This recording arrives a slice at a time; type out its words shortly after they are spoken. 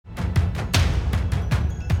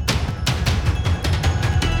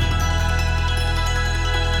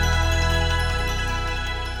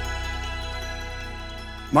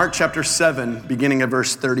Mark chapter 7, beginning at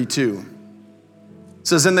verse 32. It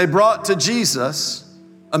says, "And they brought to Jesus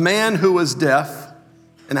a man who was deaf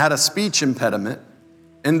and had a speech impediment,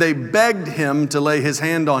 and they begged him to lay his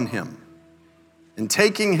hand on him. And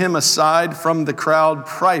taking him aside from the crowd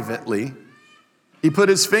privately, he put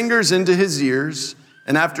his fingers into his ears,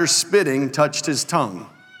 and after spitting, touched his tongue.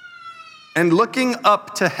 And looking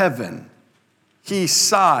up to heaven, he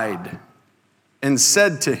sighed and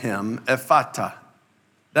said to him, Ephata,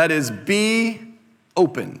 that is, be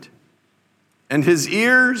opened. And his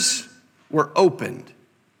ears were opened,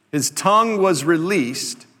 his tongue was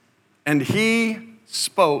released, and he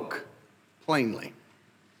spoke plainly."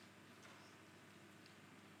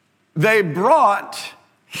 They brought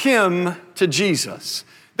him to Jesus.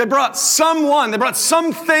 They brought someone, they brought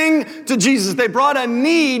something to Jesus. They brought a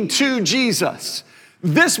need to Jesus.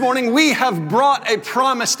 This morning, we have brought a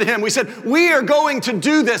promise to him. We said, we are going to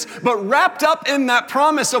do this, but wrapped up in that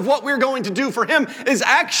promise of what we're going to do for him is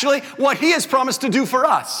actually what he has promised to do for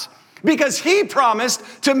us. Because he promised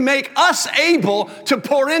to make us able to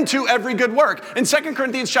pour into every good work. In 2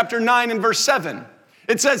 Corinthians chapter 9 and verse 7,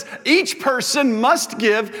 it says, each person must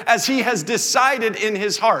give as he has decided in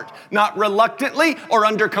his heart, not reluctantly or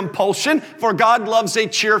under compulsion, for God loves a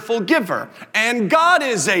cheerful giver. And God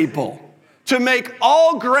is able to make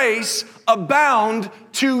all grace abound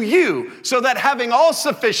to you, so that having all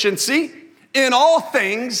sufficiency in all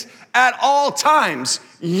things at all times,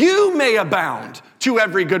 you may abound to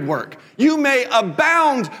every good work. You may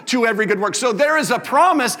abound to every good work. So there is a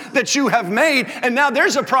promise that you have made, and now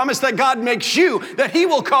there's a promise that God makes you, that he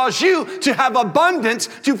will cause you to have abundance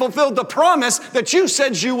to fulfill the promise that you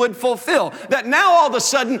said you would fulfill. That now all of a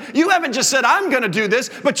sudden, you haven't just said, I'm going to do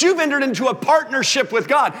this, but you've entered into a partnership with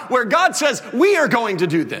God, where God says, we are going to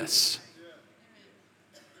do this.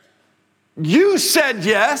 You said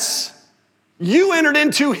yes. You entered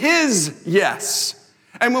into his yes.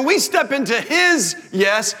 And when we step into his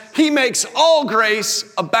yes, he makes all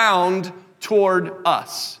grace abound toward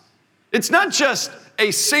us. It's not just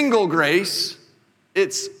a single grace,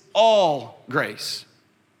 it's all grace.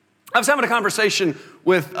 I was having a conversation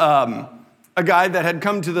with a guy that had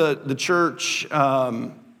come to the church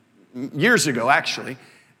years ago, actually.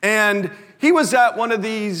 And he was at one of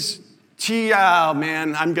these,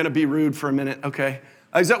 I'm going to be rude for a minute, okay?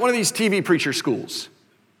 He's at one of these TV preacher schools.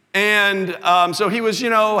 And so he was,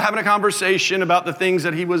 having a conversation about the things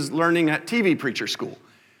that he was learning at TV preacher school.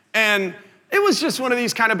 And it was just one of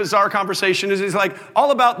these kind of bizarre conversations. He's like,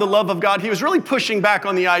 all about the love of God. He was really pushing back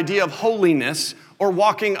on the idea of holiness or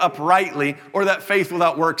walking uprightly or that faith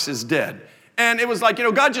without works is dead. And it was like,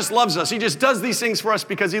 God just loves us. He just does these things for us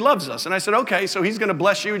because he loves us. And I said, okay, so he's going to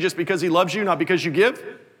bless you just because he loves you, not because you give?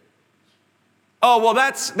 Oh, well,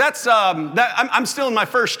 I'm still in my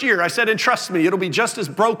first year. I said, and trust me, it'll be just as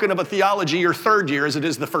broken of a theology your third year as it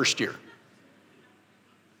is the first year.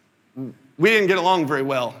 We didn't get along very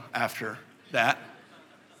well after that.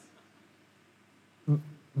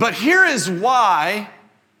 But here is why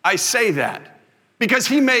I say that. Because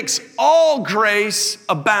he makes all grace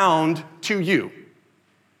abound to you.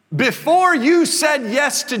 Before you said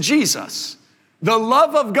yes to Jesus, the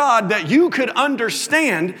love of God that you could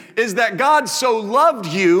understand is that God so loved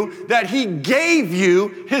you that he gave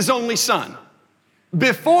you his only son.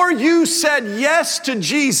 Before you said yes to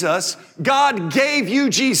Jesus, God gave you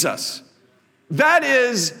Jesus. That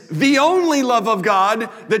is the only love of God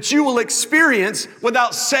that you will experience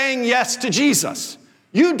without saying yes to Jesus.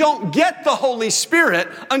 You don't get the Holy Spirit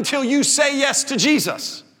until you say yes to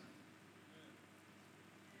Jesus.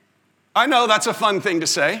 I know that's a fun thing to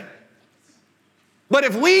say. But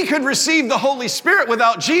if we could receive the Holy Spirit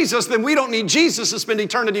without Jesus, then we don't need Jesus to spend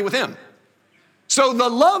eternity with him. So the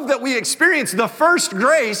love that we experience, the first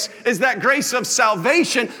grace, is that grace of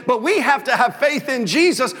salvation, but we have to have faith in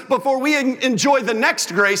Jesus before we enjoy the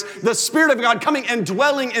next grace, the Spirit of God coming and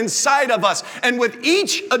dwelling inside of us. And with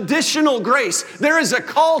each additional grace, there is a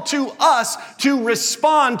call to us to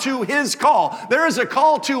respond to his call. There is a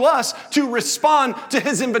call to us to respond to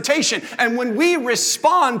his invitation. And when we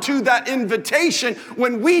respond to that invitation,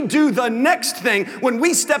 when we do the next thing, when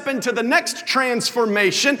we step into the next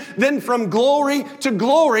transformation, then from glory to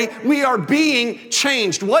glory, we are being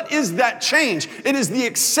changed. What is that change? It is the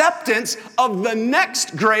acceptance of the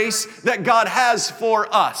next grace that God has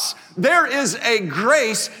for us. There is a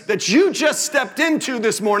grace that you just stepped into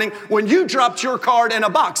this morning when you dropped your card in a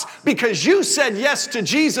box. Because you said yes to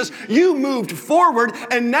Jesus, you moved forward,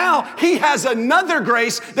 and now he has another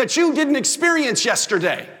grace that you didn't experience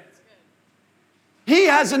yesterday. He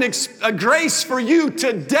has a grace for you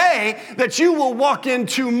today that you will walk in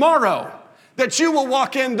tomorrow. that you will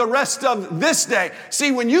walk in the rest of this day.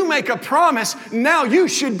 See, when you make a promise, now you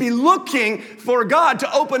should be looking for God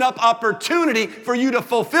to open up opportunity for you to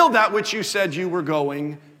fulfill that which you said you were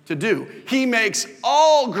going to do. He makes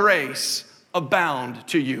all grace abound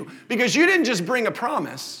to you because you didn't just bring a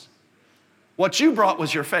promise. What you brought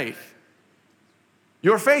was your faith.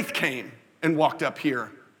 Your faith came and walked up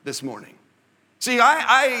here this morning. See,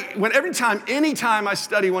 anytime I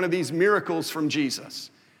study one of these miracles from Jesus,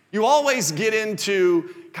 you always get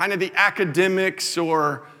into kind of the academics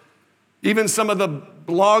or even some of the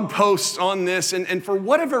blog posts on this. And for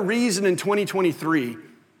whatever reason in 2023,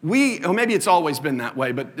 maybe it's always been that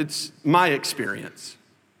way, but it's my experience.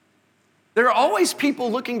 There are always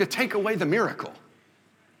people looking to take away the miracle.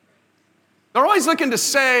 They're always looking to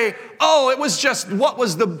say, it was just, what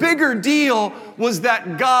was the bigger deal was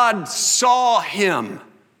that God saw him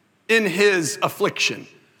in his affliction.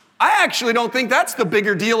 I actually don't think that's the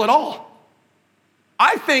bigger deal at all.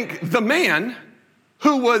 I think the man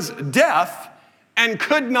who was deaf and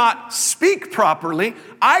could not speak properly,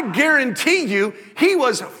 I guarantee you he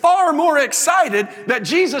was far more excited that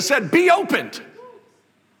Jesus said, be opened.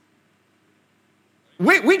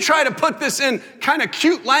 We try to put this in kind of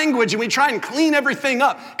cute language and we try and clean everything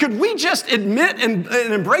up. Could we just admit and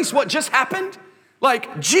embrace what just happened?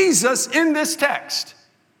 Like Jesus in this text,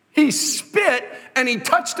 he spit and he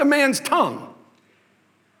touched a man's tongue.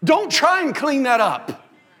 Don't try and clean that up.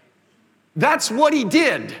 That's what he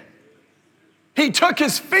did. He took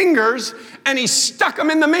his fingers and he stuck them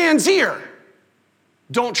in the man's ear.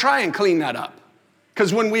 Don't try and clean that up.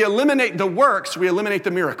 Because when we eliminate the works, we eliminate the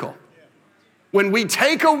miracle. When we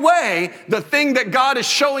take away the thing that God is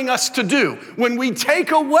showing us to do, when we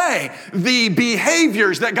take away the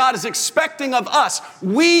behaviors that God is expecting of us,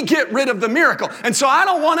 we get rid of the miracle. And so I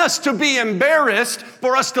don't want us to be embarrassed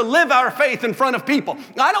for us to live our faith in front of people.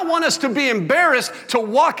 I don't want us to be embarrassed to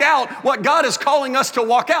walk out what God is calling us to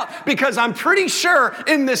walk out, because I'm pretty sure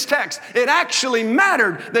in this text, it actually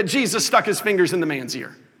mattered that Jesus stuck his fingers in the man's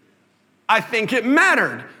ear. I think it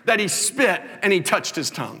mattered that he spit and he touched his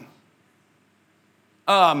tongue.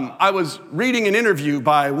 I was reading an interview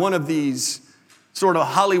by one of these sort of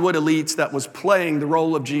Hollywood elites that was playing the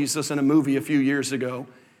role of Jesus in a movie a few years ago.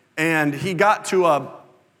 And he got to a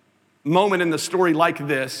moment in the story like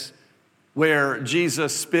this, where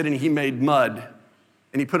Jesus spit and he made mud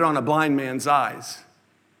and he put it on a blind man's eyes.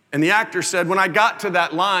 And the actor said, when I got to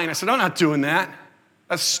that line, I said, I'm not doing that.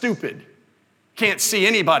 That's stupid. Can't see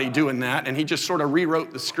anybody doing that. And he just sort of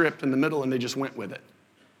rewrote the script in the middle and they just went with it.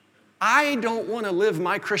 I don't want to live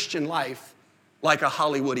my Christian life like a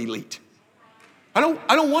Hollywood elite. I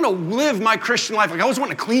don't want to live my Christian life like I always want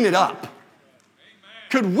to clean it up.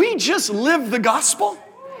 Could we just live the gospel?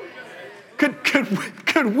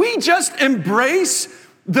 Could we just embrace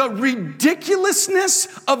the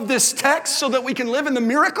ridiculousness of this text so that we can live in the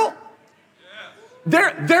miracle?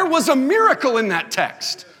 There was a miracle in that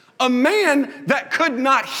text. A man that could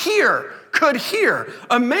not hear could hear.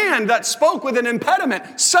 A man that spoke with an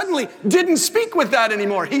impediment suddenly didn't speak with that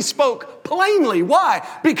anymore. He spoke plainly. Why?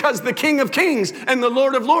 Because the King of Kings and the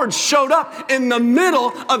Lord of Lords showed up in the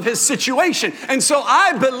middle of his situation. And so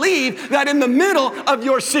I believe that in the middle of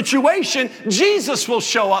your situation, Jesus will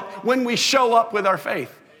show up when we show up with our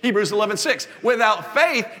faith. Hebrews 11:6. Without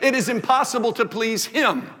faith, it is impossible to please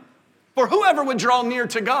him. For whoever would draw near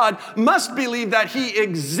to God must believe that he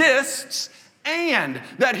exists and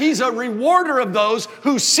that he's a rewarder of those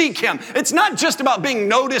who seek him. It's not just about being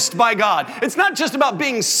noticed by God. It's not just about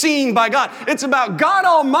being seen by God. It's about God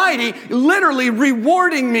Almighty literally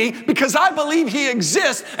rewarding me because I believe he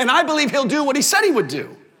exists and I believe he'll do what he said he would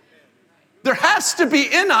do. There has to be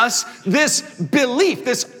in us this belief,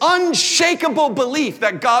 this unshakable belief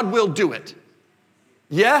that God will do it.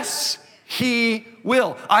 Yes, he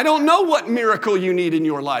will. I don't know what miracle you need in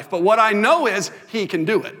your life, but what I know is he can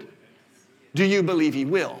do it. Do you believe he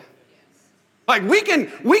will? Like we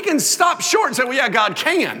can stop short and say, well, yeah, God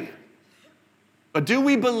can. But do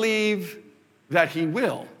we believe that he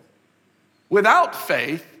will? Without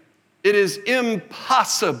faith, it is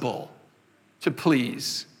impossible to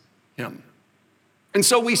please him. And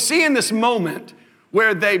so we see in this moment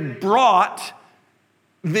where they brought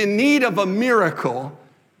the need of a miracle,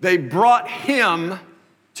 they brought him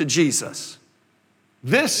to Jesus.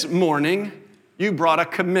 This morning, you brought a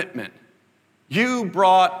commitment. You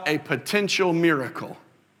brought a potential miracle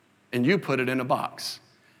and you put it in a box.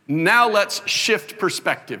 Now let's shift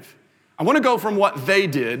perspective. I want to go from what they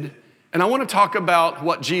did and I want to talk about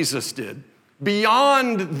what Jesus did.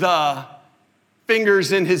 Beyond the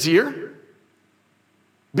fingers in his ear,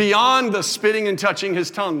 beyond the spitting and touching his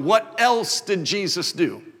tongue, what else did Jesus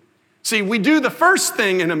do? See, we do the first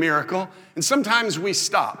thing in a miracle, and sometimes we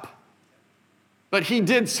stop. But he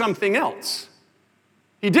did something else.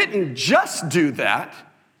 He didn't just do that.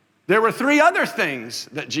 There were 3 other things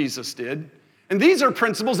that Jesus did. And these are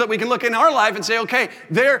principles that we can look in our life and say, okay,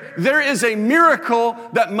 there is a miracle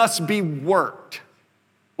that must be worked.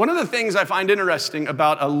 One of the things I find interesting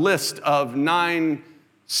about a list of 9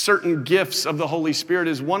 certain gifts of the Holy Spirit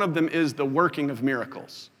is one of them is the working of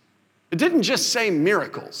miracles. It didn't just say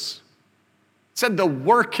miracles. It said the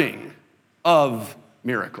working of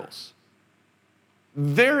miracles.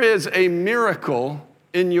 There is a miracle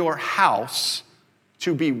in your house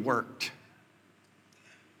to be worked.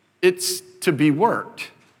 It's to be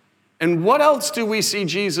worked. And what else do we see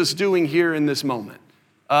Jesus doing here in this moment?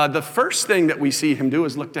 The first thing that we see him do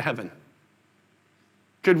is look to heaven.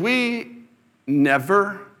 Could we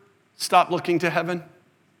never stop looking to heaven?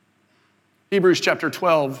 Hebrews chapter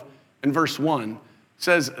 12 and verse 1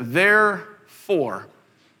 says, therefore,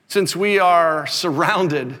 since we are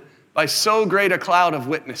surrounded by so great a cloud of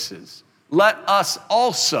witnesses, let us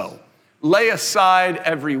also lay aside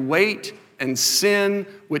every weight and sin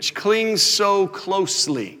which clings so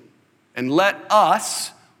closely, and let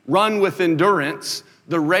us run with endurance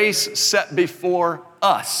the race set before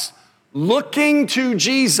us, looking to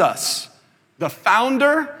Jesus, the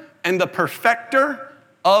founder and the perfecter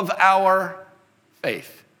of our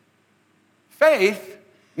faith. Faith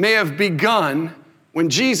may have begun when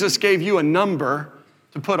Jesus gave you a number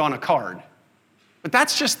to put on a card, but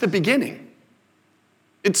that's just the beginning.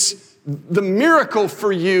 It's the miracle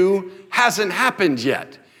for you hasn't happened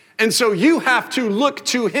yet. And so you have to look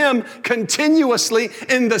to him continuously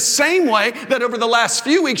in the same way that over the last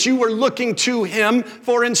few weeks you were looking to him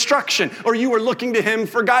for instruction, or you were looking to him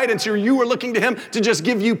for guidance, or you were looking to him to just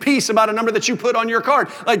give you peace about a number that you put on your card.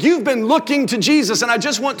 Like, you've been looking to Jesus, and I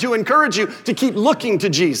just want to encourage you to keep looking to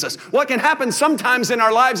Jesus. What can happen sometimes in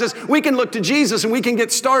our lives is we can look to Jesus and we can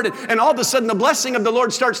get started, and all of a sudden the blessing of the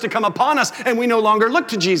Lord starts to come upon us, and we no longer look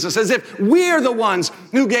to Jesus, as if we are the ones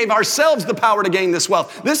who gave ourselves the power to gain this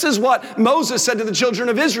wealth. This is what Moses said to the children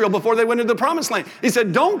of Israel before they went into the promised land. He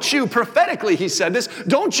said, don't you, prophetically he said this,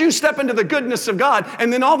 don't you step into the goodness of God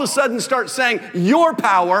and then all of a sudden start saying your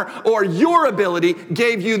power or your ability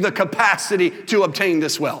gave you the capacity to obtain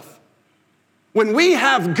this wealth. When we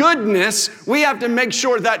have goodness, we have to make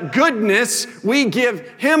sure that goodness, we give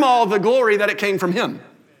him all the glory that it came from him.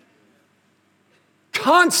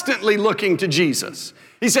 Constantly looking to Jesus.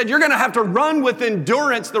 He said, you're going to have to run with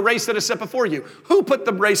endurance the race that is set before you. Who put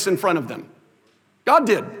the race in front of them? God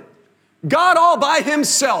did. God all by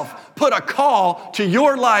himself put a call to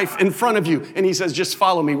your life in front of you. And he says, just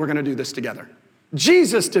follow me. We're going to do this together.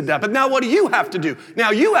 Jesus did that. But now what do you have to do?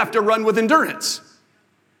 Now you have to run with endurance.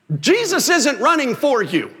 Jesus isn't running for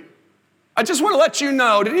you. I just want to let you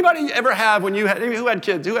know, did anybody ever have, who had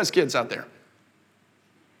kids? Who has kids out there?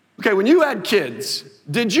 Okay, when you had kids,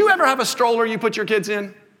 did you ever have a stroller you put your kids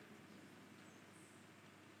in?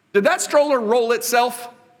 Did that stroller roll itself?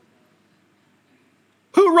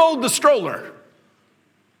 Who rolled the stroller?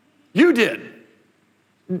 You did.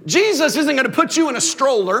 Jesus isn't going to put you in a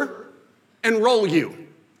stroller and roll you.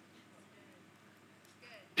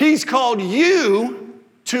 He's called you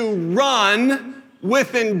to run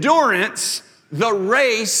with endurance the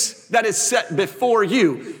race that is set before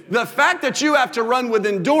you. The fact that you have to run with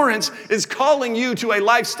endurance is calling you to a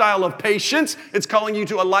lifestyle of patience. It's calling you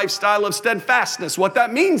to a lifestyle of steadfastness. What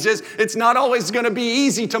that means is it's not always going to be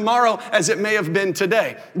easy tomorrow as it may have been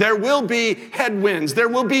today. There will be headwinds. There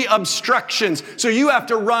will be obstructions. So you have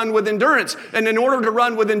to run with endurance. And in order to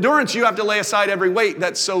run with endurance, you have to lay aside every weight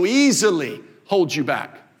that so easily holds you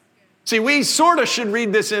back. See, we sort of should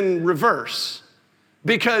read this in reverse.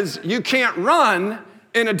 Because you can't run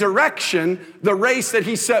in a direction, the race that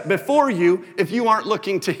he set before you, if you aren't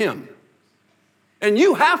looking to him. And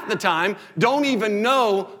you half the time don't even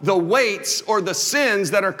know the weights or the sins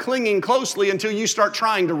that are clinging closely until you start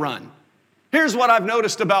trying to run. Here's what I've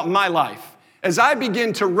noticed about my life. As I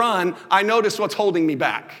begin to run, I notice what's holding me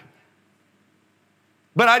back.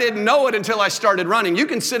 But I didn't know it until I started running. You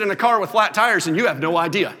can sit in a car with flat tires and you have no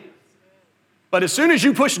idea. But as soon as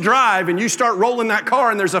you push drive and you start rolling that car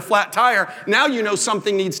and there's a flat tire, now you know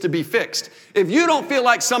something needs to be fixed. If you don't feel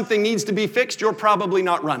like something needs to be fixed, you're probably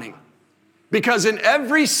not running. Because in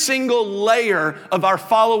every single layer of our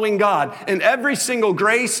following God, in every single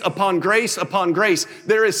grace upon grace upon grace,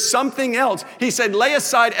 there is something else. He said, lay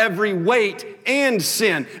aside every weight and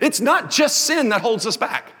sin. It's not just sin that holds us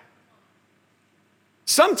back.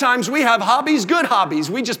 Sometimes we have hobbies, good hobbies.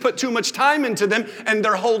 We just put too much time into them and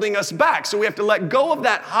they're holding us back. So we have to let go of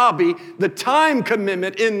that hobby, the time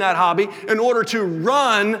commitment in that hobby, in order to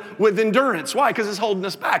run with endurance. Why? Because it's holding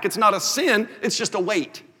us back. It's not a sin, it's just a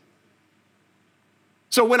weight.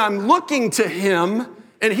 So when I'm looking to him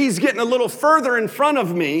and he's getting a little further in front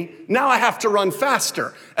of me, now I have to run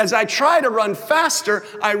faster. As I try to run faster,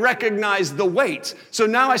 I recognize the weights. So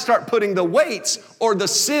now I start putting the weights or the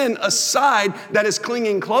sin aside that is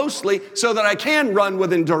clinging closely so that I can run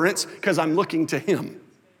with endurance because I'm looking to him.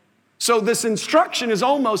 So this instruction is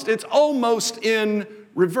almost in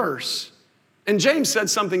reverse. And James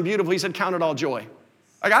said something beautiful. He said, count it all joy.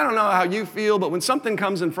 Like, I don't know how you feel, but when something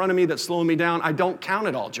comes in front of me that's slowing me down, I don't count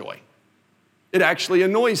it all joy. It actually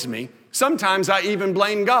annoys me. Sometimes I even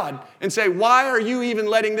blame God and say, why are you even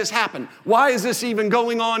letting this happen? Why is this even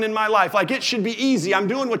going on in my life? Like, it should be easy. I'm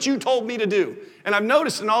doing what you told me to do. And I've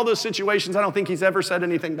noticed in all those situations, I don't think he's ever said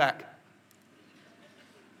anything back.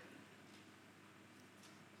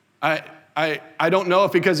 I don't know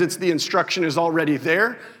if because it's the instruction is already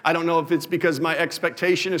there. I don't know if it's because my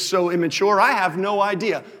expectation is so immature. I have no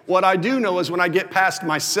idea. What I do know is when I get past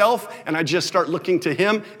myself and I just start looking to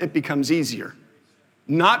him, it becomes easier.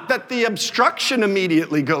 Not that the obstruction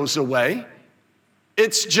immediately goes away.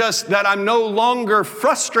 It's just that I'm no longer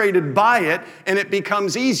frustrated by it and it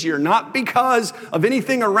becomes easier. Not because of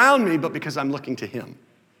anything around me, but because I'm looking to him.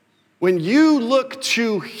 When you look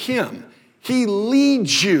to him, he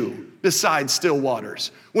leads you beside still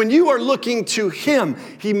waters. When you are looking to him,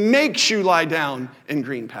 he makes you lie down in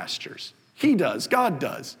green pastures. He does, God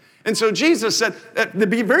does. And so Jesus said at the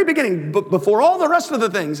very beginning, before all the rest of the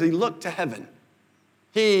things, he looked to heaven.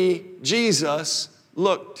 Jesus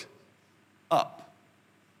looked up.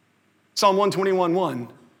 Psalm 121:1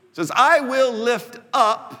 says, I will lift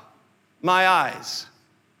up my eyes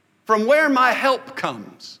from where my help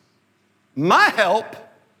comes. My help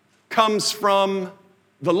comes from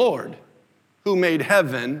the Lord who made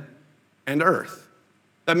heaven and earth.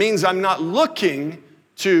 That means I'm not looking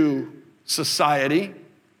to society.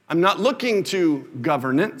 I'm not looking to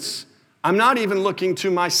governance. I'm not even looking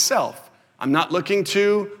to myself. I'm not looking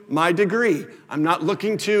to my degree. I'm not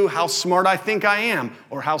looking to how smart I think I am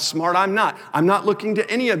or how smart I'm not. I'm not looking to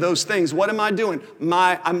any of those things. What am I doing?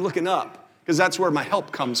 I'm looking up because that's where my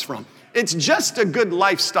help comes from. It's just a good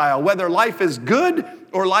lifestyle, whether life is good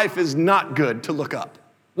or life is not good, to look up.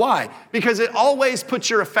 Why? Because it always puts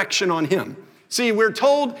your affection on him. See, we're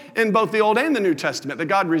told in both the Old and the New Testament that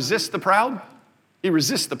God resists the proud. He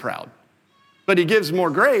resists the proud. But he gives more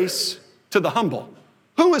grace to the humble.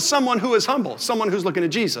 Who is someone who is humble? Someone who's looking to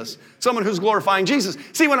Jesus. Someone who's glorifying Jesus.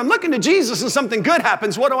 See, when I'm looking to Jesus and something good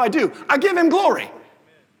happens, what do? I give him glory.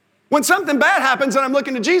 When something bad happens and I'm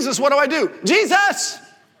looking to Jesus, what do? Jesus,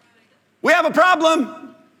 we have a problem.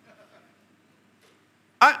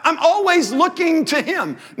 I'm always looking to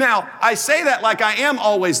him. Now, I say that like I am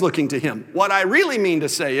always looking to him. What I really mean to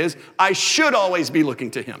say is I should always be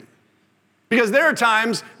looking to him. Because there are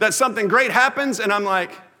times that something great happens and I'm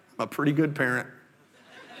like, I'm a pretty good parent.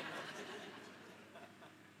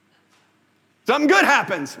 Something good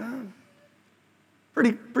happens.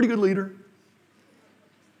 Pretty good leader.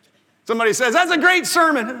 Somebody says, that's a great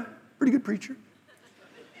sermon. Pretty good preacher.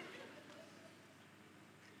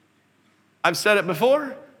 I've said it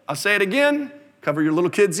before. I'll say it again. Cover your little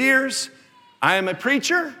kids' ears. I am a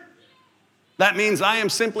preacher. That means I am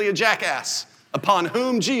simply a jackass upon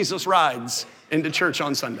whom Jesus rides into church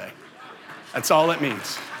on Sunday. That's all it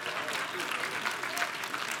means.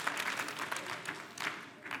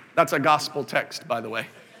 That's a gospel text, by the way.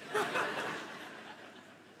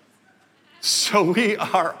 So we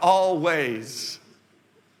are always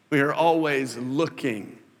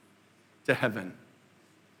looking to heaven.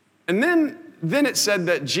 And then it said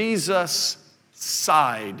that Jesus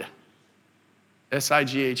sighed.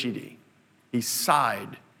 S-I-G-H-E-D. He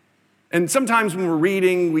sighed. And sometimes when we're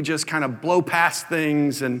reading, we just kind of blow past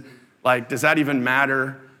things and like, does that even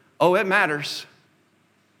matter? Oh, it matters.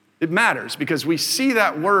 It matters because we see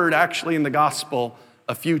that word actually in the gospel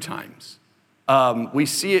a few times. We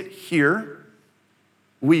see it here.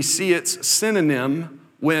 We see its synonym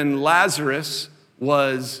when Lazarus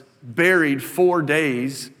was buried 4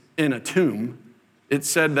 days in a tomb. It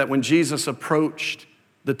said that when Jesus approached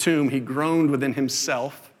the tomb, he groaned within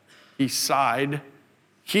himself. He sighed.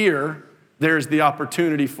 Here, there's the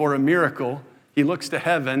opportunity for a miracle. He looks to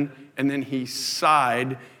heaven, and then he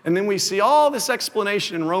sighed. And then we see all this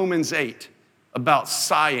explanation in Romans 8 about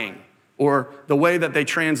sighing, or the way that they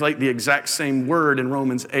translate the exact same word in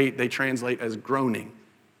Romans 8, they translate as groaning.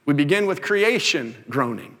 We begin with creation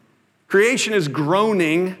groaning. Creation is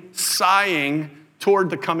groaning, sighing toward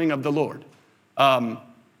the coming of the Lord.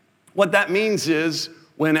 What that means is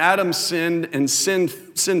when Adam sinned and sin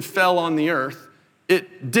fell on the earth,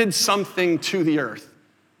 it did something to the earth.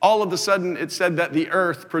 All of a sudden, it said that the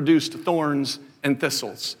earth produced thorns and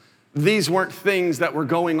thistles. These weren't things that were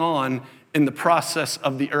going on in the process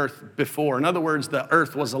of the earth before. In other words, the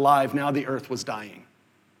earth was alive, now the earth was dying.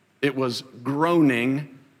 It was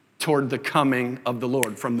groaning toward the coming of the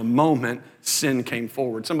Lord from the moment sin came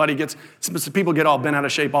forward. People get all bent out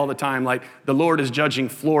of shape all the time, like the Lord is judging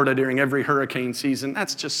Florida during every hurricane season.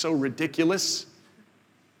 That's just so ridiculous.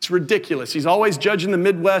 It's ridiculous. He's always judging the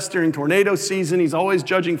Midwest during tornado season. He's always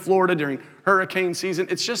judging Florida during hurricane season.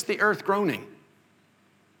 It's just the earth groaning.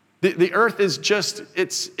 The earth is just,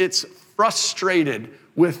 it's frustrated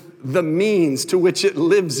with the means to which it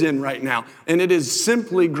lives in right now. And it is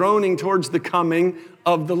simply groaning towards the coming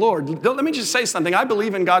of the Lord. Let me just say something. I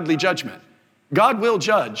believe in godly judgment. God will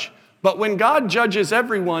judge. But when God judges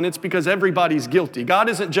everyone, it's because everybody's guilty. God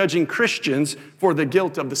isn't judging Christians for the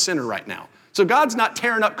guilt of the sinner right now. So God's not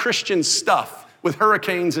tearing up Christian stuff with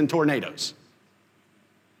hurricanes and tornadoes.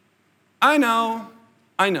 I know.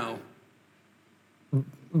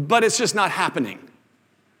 But it's just not happening.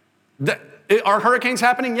 Are hurricanes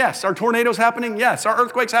happening? Yes. Are tornadoes happening? Yes. Are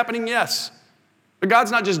earthquakes happening? Yes. But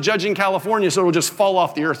God's not just judging California so it'll just fall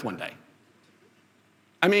off the earth one day.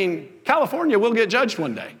 I mean, California will get judged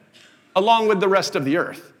one day, along with the rest of the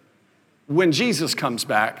earth, when Jesus comes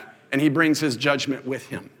back and he brings his judgment with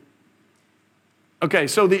him. Okay,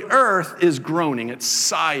 so the earth is groaning, it's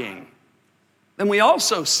sighing. Then we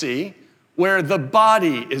also see where the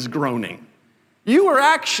body is groaning. You were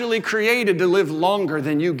actually created to live longer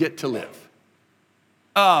than you get to live.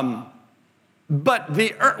 But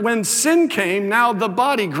when sin came, now the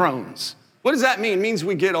body groans. What does that mean? It means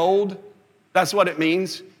we get old. That's what it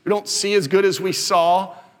means. We don't see as good as we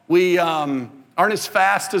saw. We aren't as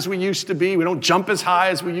fast as we used to be. We don't jump as high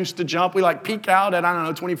as we used to jump. We peak out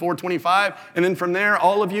at, 24, 25. And then from there,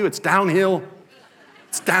 all of you, it's downhill.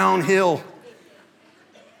 It's downhill.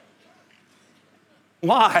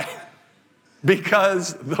 Why?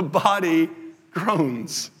 Because the body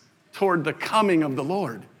groans toward the coming of the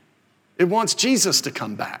Lord. It wants Jesus to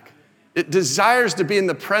come back. It desires to be in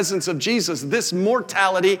the presence of Jesus. This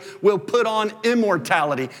mortality will put on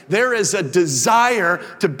immortality. There is a desire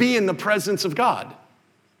to be in the presence of God.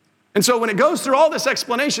 And so when it goes through all this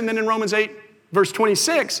explanation, then in Romans 8, verse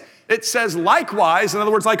 26, it says, likewise, in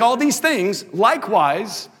other words, like all these things,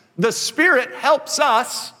 likewise, the Spirit helps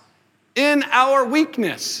us in our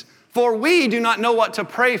weakness. For we do not know what to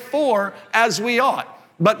pray for as we ought.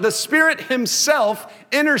 But the Spirit himself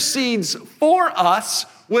intercedes for us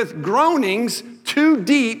with groanings too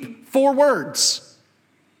deep for words.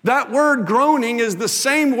 That word groaning is the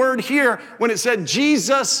same word here when it said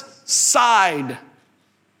Jesus sighed.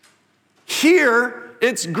 Here,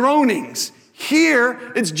 it's groanings.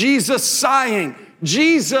 Here, it's Jesus sighing.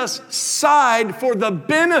 Jesus sighed for the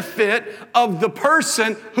benefit of the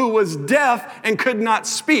person who was deaf and could not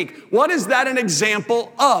speak. What is that an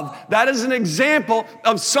example of? That is an example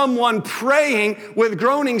of someone praying with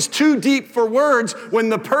groanings too deep for words when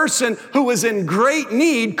the person who was in great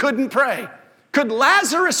need couldn't pray. Could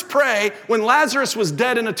Lazarus pray when Lazarus was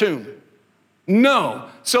dead in a tomb? No.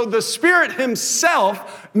 So the Spirit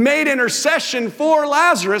himself made intercession for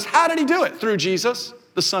Lazarus. How did he do it? Through Jesus,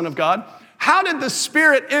 the Son of God. How did the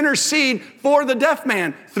Spirit intercede for the deaf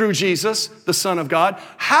man? Through Jesus, the Son of God.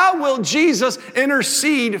 How will Jesus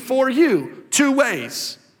intercede for you? Two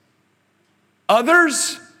ways.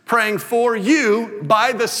 Others praying for you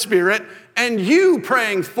by the Spirit, and you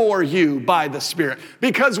praying for you by the Spirit.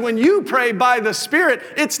 Because when you pray by the Spirit,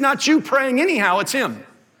 it's not you praying anyhow, it's him.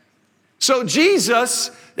 So Jesus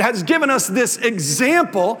has given us this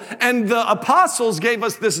example, and the apostles gave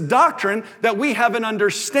us this doctrine that we have an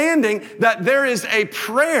understanding that there is a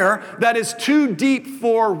prayer that is too deep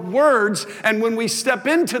for words. And when we step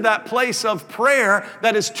into that place of prayer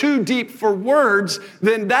that is too deep for words,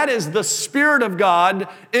 then that is the Spirit of God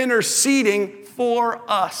interceding for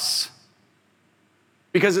us.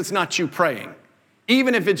 Because it's not you praying.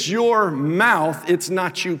 Even if it's your mouth, it's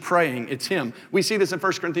not you praying, it's him. We see this in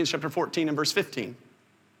 1 Corinthians chapter 14 and verse 15.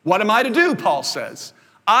 What am I to do, Paul says?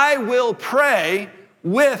 I will pray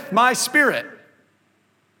with my spirit,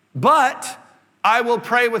 but I will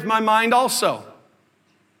pray with my mind also.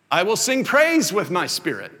 I will sing praise with my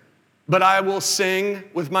spirit, but I will sing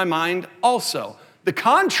with my mind also. The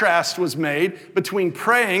contrast was made between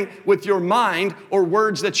praying with your mind or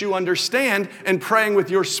words that you understand and praying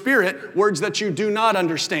with your spirit, words that you do not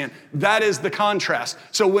understand. That is the contrast.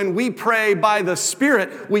 So when we pray by the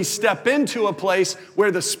Spirit, we step into a place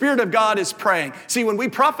where the Spirit of God is praying. See, when we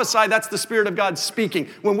prophesy, that's the Spirit of God speaking.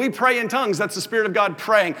 When we pray in tongues, that's the Spirit of God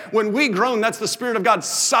praying. When we groan, that's the Spirit of God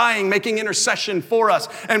sighing, making intercession for us.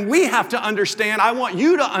 And we have to understand, I want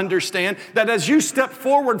you to understand that as you step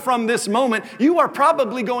forward from this moment, you are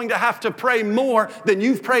probably going to have to pray more than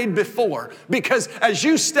you've prayed before. Because as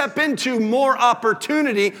you step into more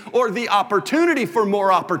opportunity or the opportunity for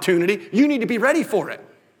more opportunity, you need to be ready for it.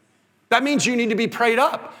 That means you need to be prayed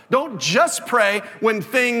up. Don't just pray when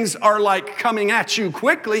things are like coming at you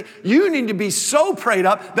quickly. You need to be so prayed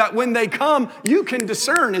up that when they come, you can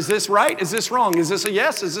discern, is this right? Is this wrong? Is this a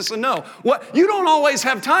yes? Is this a no? What? You don't always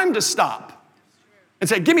have time to stop and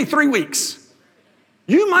say, give me 3 weeks.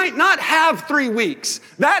 You might not have 3 weeks.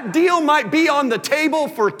 That deal might be on the table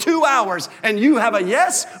for 2 hours and you have a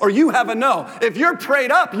yes or you have a no. If you're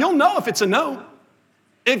prayed up, you'll know if it's a no.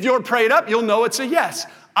 If you're prayed up, you'll know it's a yes.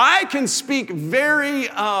 I can speak very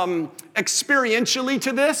experientially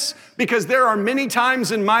to this because there are many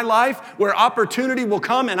times in my life where opportunity will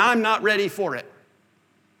come and I'm not ready for it.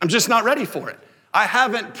 I'm just not ready for it. I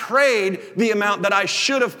haven't prayed the amount that I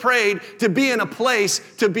should have prayed to be in a place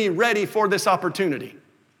to be ready for this opportunity.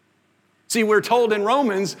 See, we're told in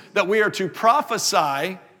Romans that we are to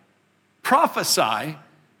prophesy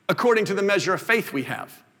according to the measure of faith we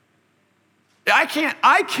have. I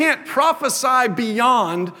can't prophesy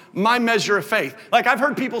beyond my measure of faith. Like I've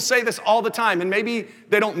heard people say this all the time, and maybe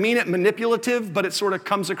they don't mean it manipulative, but it sort of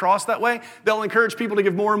comes across that way. They'll encourage people to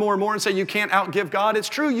give more and more and more and say, you can't outgive God. It's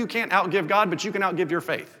true, you can't outgive God, but you can outgive your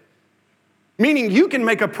faith. Meaning you can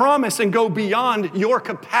make a promise and go beyond your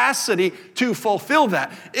capacity to fulfill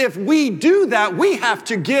that. If we do that, we have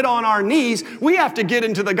to get on our knees. We have to get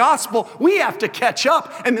into the gospel. We have to catch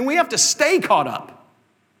up, and then we have to stay caught up.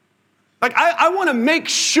 Like, I want to make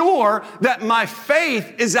sure that my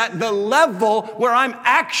faith is at the level where I'm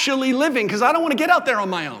actually living, because I don't want to get out there on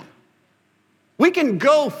my own. We can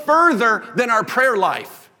go further than our prayer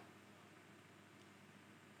life.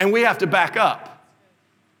 And we have to back up,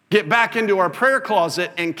 get back into our prayer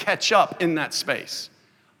closet and catch up in that space.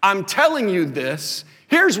 I'm telling you this.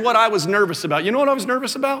 Here's what I was nervous about. You know what I was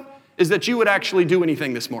nervous about? Is that you would actually do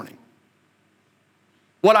anything this morning.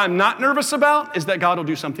 What I'm not nervous about is that God will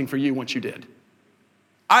do something for you once you did.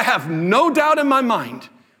 I have no doubt in my mind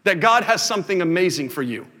that God has something amazing for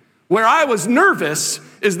you. Where I was nervous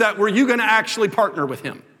is that were you going to actually partner with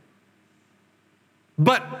him?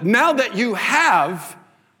 But now that you have,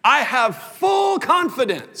 I have full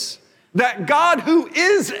confidence that God who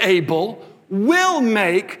is able will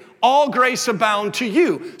make all grace abound to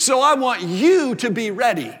you. So I want you to be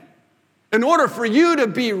ready. In order for you to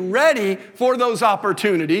be ready for those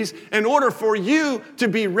opportunities, in order for you to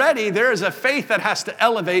be ready, there is a faith that has to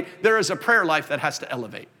elevate. There is a prayer life that has to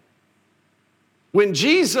elevate. When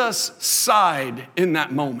Jesus sighed in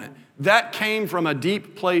that moment, that came from a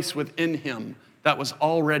deep place within him that was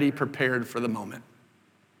already prepared for the moment.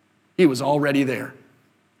 He was already there.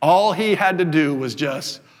 All he had to do was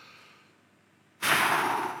just,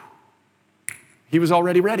 he was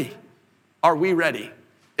already ready. Are we ready?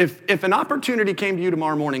 If an opportunity came to you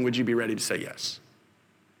tomorrow morning, would you be ready to say yes?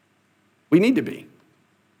 We need to be.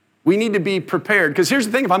 We need to be prepared. Because here's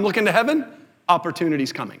the thing, if I'm looking to heaven,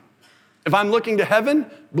 opportunity's coming. If I'm looking to heaven,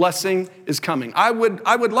 blessing is coming. I would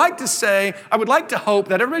like to hope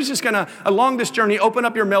that everybody's just gonna, along this journey, open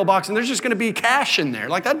up your mailbox and there's just gonna be cash in there.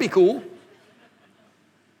 Like, that'd be cool.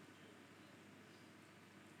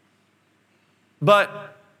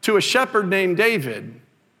 But to a shepherd named David,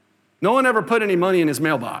 no one ever put any money in his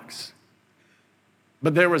mailbox.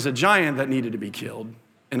 But there was a giant that needed to be killed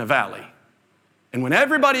in a valley. And when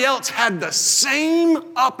everybody else had the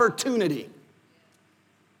same opportunity,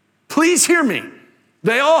 please hear me,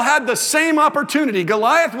 they all had the same opportunity.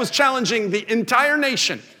 Goliath was challenging the entire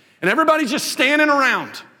nation, and everybody's just standing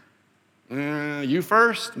around. You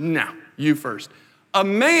first? No, you first. A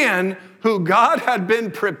man who God had been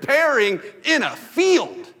preparing in a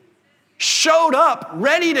field showed up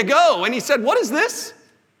ready to go. And he said, what is this?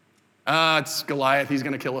 It's Goliath. He's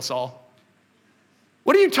going to kill us all.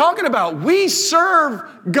 What are you talking about? We serve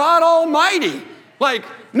God Almighty. Like,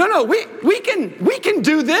 no, we can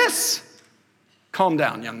do this. Calm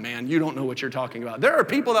down, young man. You don't know what you're talking about. There are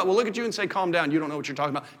people that will look at you and say, calm down. You don't know what you're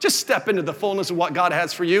talking about. Just step into the fullness of what God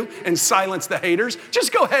has for you and silence the haters.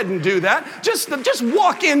 Just go ahead and do that. Just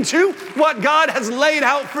walk into what God has laid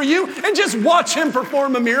out for you and just watch him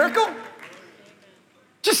perform a miracle.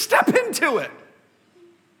 Just step into it.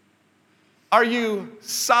 Are you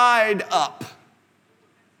side up?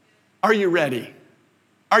 Are you ready?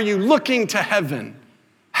 Are you looking to heaven?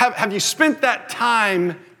 Have you spent that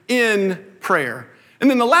time in prayer? And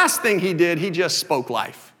then the last thing he did, he just spoke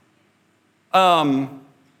life.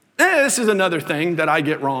 This is another thing that I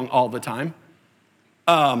get wrong all the time.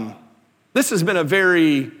 This has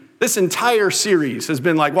been this entire series has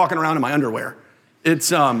been like walking around in my underwear. It's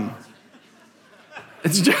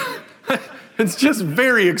just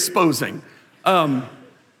very exposing. So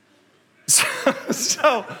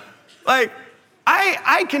like,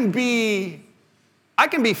 I can be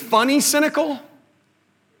funny cynical,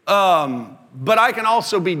 but I can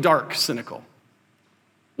also be dark cynical,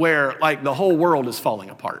 where like the whole world is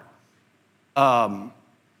falling apart. And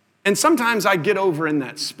sometimes I get over in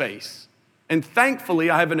that space. And thankfully,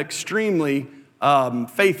 I have an extremely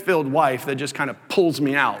faith-filled wife that just kind of pulls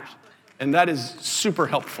me out. And that is super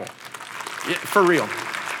helpful, for real.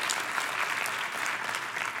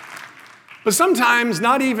 But sometimes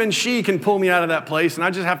not even she can pull me out of that place, and I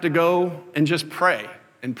just have to go and just pray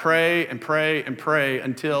and pray and pray and pray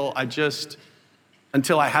until I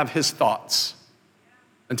have his thoughts,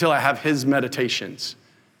 until I have his meditations.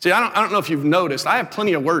 See, I don't know if you've noticed, I have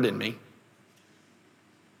plenty of word in me.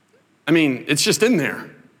 I mean, it's just in there.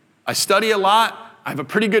 I study a lot. I have a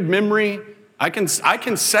pretty good memory. I can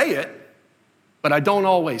say it, but I don't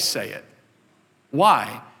always say it.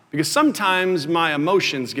 Why? Because sometimes my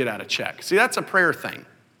emotions get out of check. See, that's a prayer thing.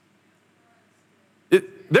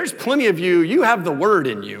 There's plenty of you have the word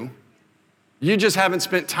in you. You just haven't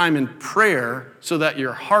spent time in prayer so that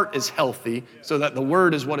your heart is healthy, so that the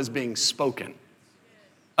word is what is being spoken.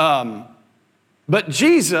 But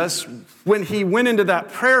Jesus, when he went into that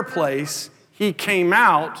prayer place, he came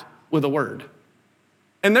out with a word.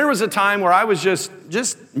 And there was a time where I was just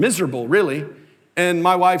miserable, really. And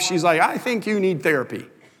my wife, she's like, I think you need therapy.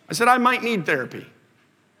 I said, I might need therapy.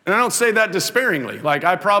 And I don't say that despairingly, like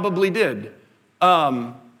I probably did.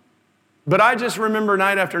 But I just remember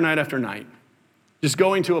night after night after night, just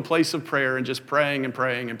going to a place of prayer and just praying and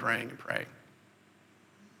praying and praying and praying.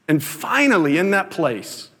 And finally, in that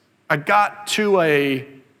place, I got to a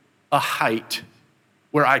height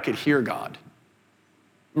where I could hear God.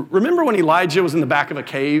 Remember when Elijah was in the back of a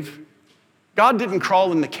cave? God didn't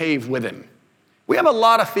crawl in the cave with him. We have a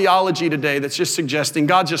lot of theology today that's just suggesting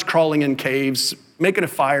God's just crawling in caves, making a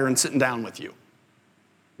fire and sitting down with you.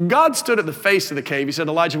 God stood at the face of the cave. He said,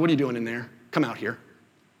 Elijah, what are you doing in there? Come out here.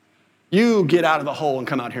 You get out of the hole and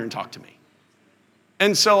come out here and talk to me.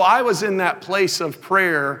 And so I was in that place of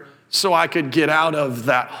prayer so I could get out of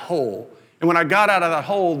that hole. And when I got out of that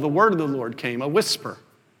hole, the word of the Lord came, a whisper.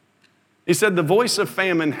 He said, the voice of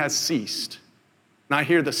famine has ceased, and I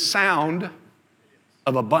hear the sound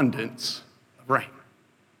of abundance of rain.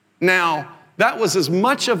 Now, that was as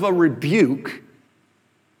much of a rebuke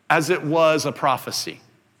as it was a prophecy.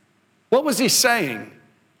 What was he saying?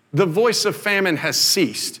 The voice of famine has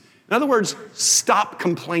ceased. In other words, stop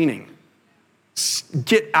complaining.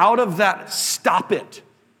 Get out of that, stop it.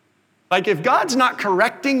 Like if God's not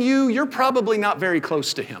correcting you, you're probably not very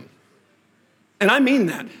close to him. And I mean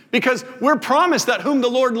that because we're promised that whom the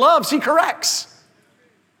Lord loves, he corrects.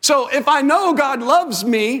 So if I know God loves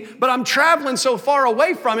me, but I'm traveling so far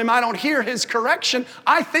away from him, I don't hear his correction,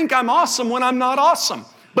 I think I'm awesome when I'm not awesome.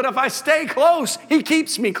 But if I stay close, he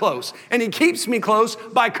keeps me close. And he keeps me close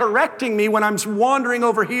by correcting me when I'm wandering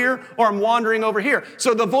over here or I'm wandering over here.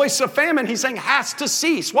 So the voice of famine, he's saying, has to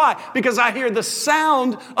cease. Why? Because I hear the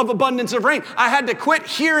sound of abundance of rain. I had to quit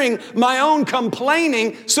hearing my own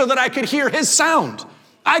complaining so that I could hear his sound.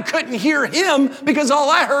 I couldn't hear him because all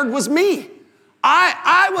I heard was me.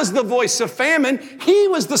 I was the voice of famine. He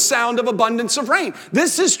was the sound of abundance of rain.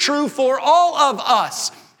 This is true for all of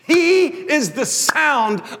us. He is the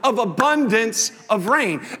sound of abundance of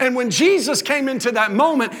rain. And when Jesus came into that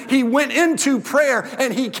moment, he went into prayer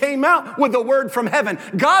and he came out with a word from heaven.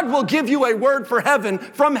 God will give you a word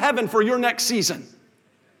from heaven for your next season.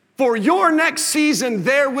 For your next season,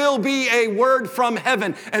 there will be a word from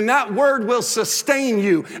heaven, and that word will sustain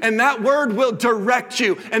you, and that word will direct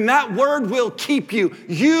you, and that word will keep you.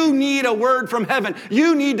 You need a word from heaven.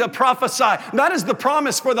 You need to prophesy. That is the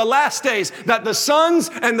promise for the last days, that the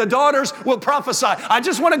sons and the daughters will prophesy. I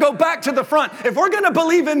just want to go back to the front. If we're going to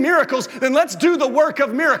believe in miracles, then let's do the work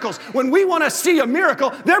of miracles. When we want to see a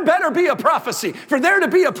miracle, there better be a prophecy. For there to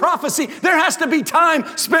be a prophecy, there has to be time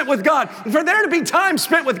spent with God. For there to be time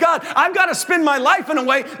spent with God, I've got to spend my life in a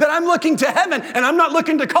way that I'm looking to heaven and I'm not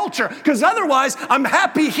looking to culture, because otherwise I'm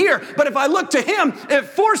happy here. But if I look to him, it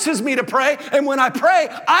forces me to pray. And when I pray,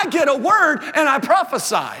 I get a word and I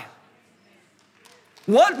prophesy.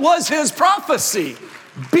 What was his prophecy?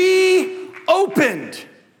 Be opened.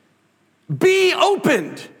 Be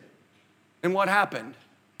opened. And what happened?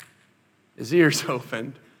 His ears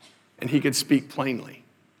opened and he could speak plainly.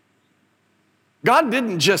 God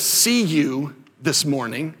didn't just see you this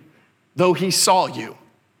morning, though he saw you.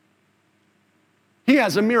 He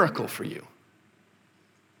has a miracle for you.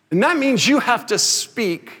 And that means you have to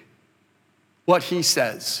speak what he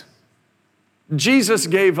says. Jesus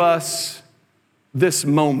gave us this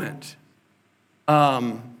moment.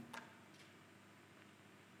 In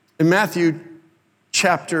Matthew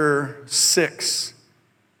chapter 6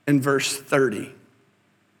 and verse 30,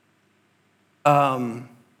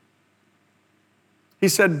 he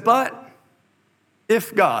said, "But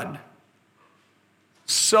if God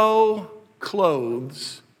so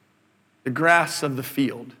clothes the grass of the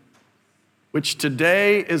field, which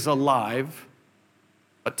today is alive,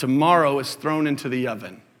 but tomorrow is thrown into the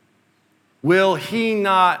oven, will he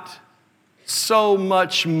not so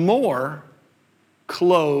much more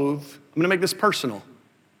clothe," I'm going to make this personal,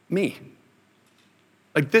 me.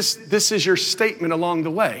 Like this is your statement along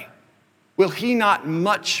the way. Will he not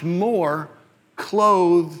much more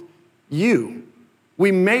clothe you?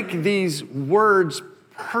 We make these words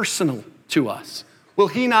personal to us. Will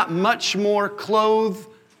he not much more clothe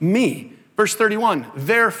me? Verse 31,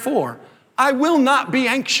 "Therefore, I will not be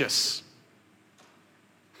anxious."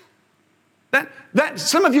 That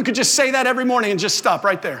some of you could just say that every morning and just stop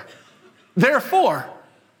right there. Therefore,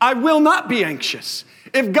 I will not be anxious.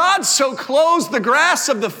 If God so clothes the grass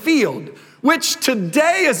of the field, which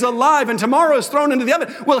today is alive and tomorrow is thrown into the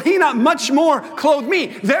oven, will he not much more clothe me?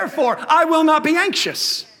 Therefore, I will not be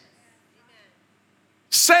anxious.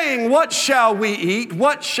 Saying, what shall we eat?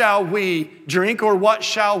 What shall we drink? Or what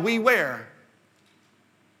shall we wear?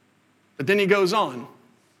 But then he goes on.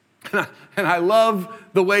 And I love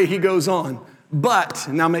the way he goes on. But,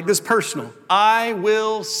 now make this personal, I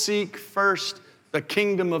will seek first the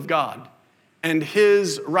kingdom of God and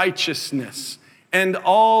his righteousness, and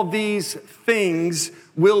all these things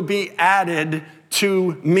will be added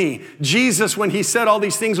to me. Jesus, when he said all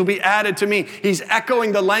these things will be added to me, he's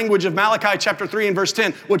echoing the language of Malachi chapter 3 and verse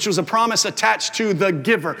 10, which was a promise attached to the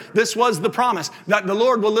giver. This was the promise that the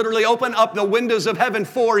Lord will literally open up the windows of heaven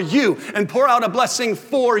for you and pour out a blessing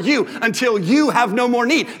for you until you have no more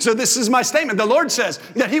need. So this is my statement. The Lord says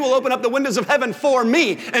that he will open up the windows of heaven for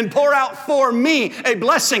me and pour out for me a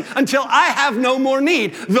blessing until I have no more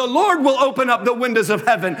need. The Lord will open up the windows of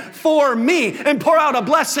heaven for me and pour out a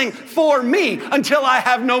blessing for me until I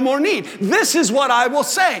have no more need. This is what I will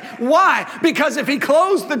say. Why? Because if he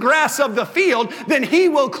clothes the grass of the field, then he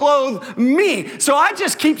will clothe me. So I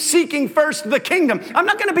just keep seeking first the kingdom. I'm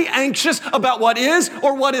not going to be anxious about what is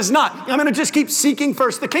or what is not. I'm going to just keep seeking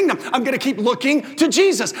first the kingdom. I'm going to keep looking to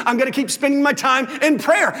Jesus. I'm going to keep spending my time in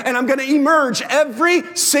prayer, and I'm going to emerge every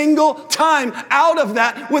single time out of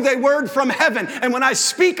that with a word from heaven. And when I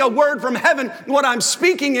speak a word from heaven, what I'm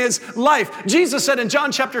speaking is life. Jesus said in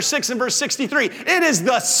John chapter 6 and verse 63, it is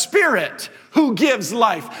the Spirit who gives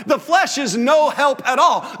life. The flesh is no help at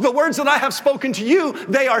all. The words that I have spoken to you,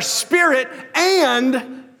 they are spirit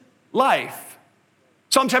and life.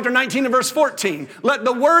 Psalm chapter 19 and verse 14, let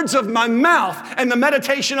the words of my mouth and the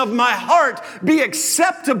meditation of my heart be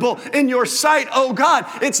acceptable in your sight, O God.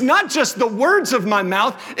 It's not just the words of my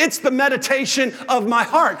mouth, it's the meditation of my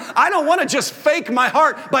heart. I don't want to just fake my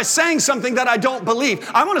heart by saying something that I don't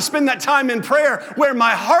believe. I want to spend that time in prayer where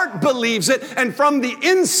my heart believes it and from the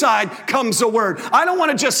inside comes a word. I don't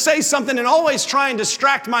want to just say something and always try and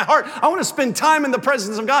distract my heart. I want to spend time in the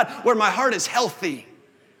presence of God where my heart is healthy.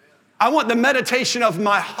 I want the meditation of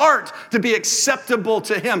my heart to be acceptable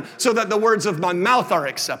to him so that the words of my mouth are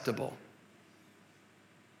acceptable.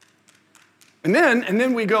 And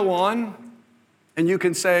then we go on and you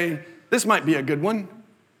can say, this might be a good one.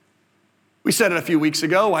 We said it a few weeks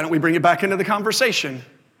ago. Why don't we bring it back into the conversation?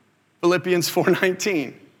 Philippians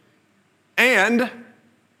 4:19. And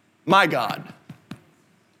my God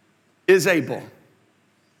is able.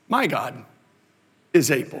 My God is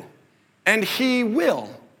able. And he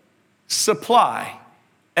will supply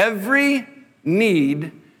every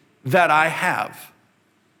need that I have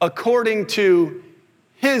according to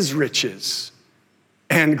his riches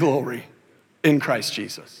and glory in Christ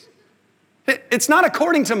Jesus. It's not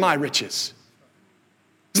according to my riches.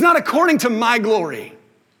 It's not according to my glory.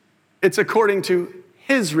 It's according to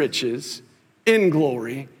his riches in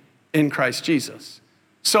glory in Christ Jesus.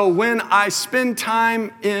 So when I spend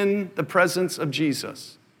time in the presence of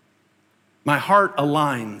Jesus, my heart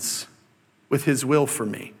aligns with his will for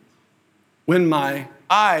me. When my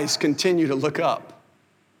eyes continue to look up,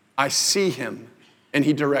 I see him and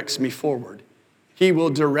he directs me forward. He will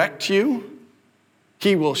direct you.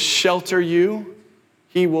 He will shelter you.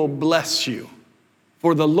 He will bless you.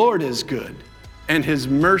 For the Lord is good, and his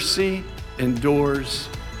mercy endures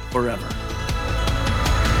forever.